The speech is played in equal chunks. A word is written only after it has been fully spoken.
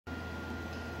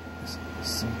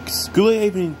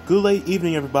Good late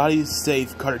evening, everybody.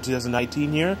 Safe Carter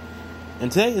 2019 here,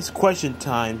 and today is question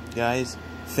time, guys,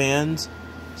 fans.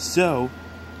 So,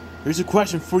 here's a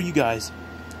question for you guys.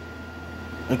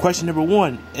 And question number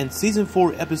 1: in season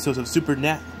 4 episodes of the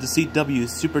CW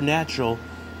Supernatural,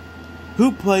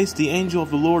 who plays the angel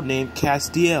of the Lord named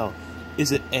Castiel?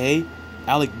 Is it A,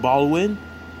 Alec Baldwin,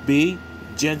 B,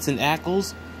 Jensen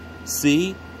Ackles,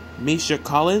 C, Misha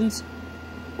Collins,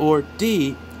 or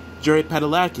D, Jerry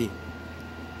Padalecki?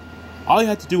 All you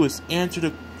have to do is answer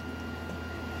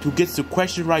to get the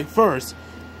question right first.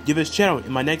 Give us a channel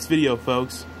in my next video,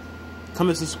 folks. Come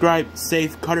and subscribe.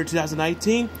 Safe Carter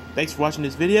 2019. Thanks for watching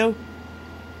this video.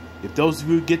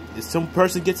 If some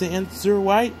person gets an answer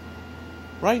right,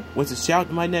 what's a shout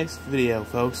in my next video,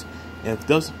 folks. And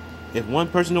if one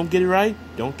person don't get it right,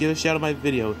 don't give a shout in my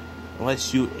video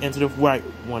unless you answer the right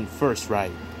one first,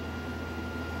 right?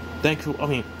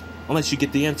 Unless you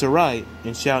get the answer right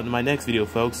and shout in my next video,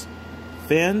 folks.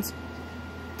 Fans,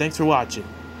 thanks for watching.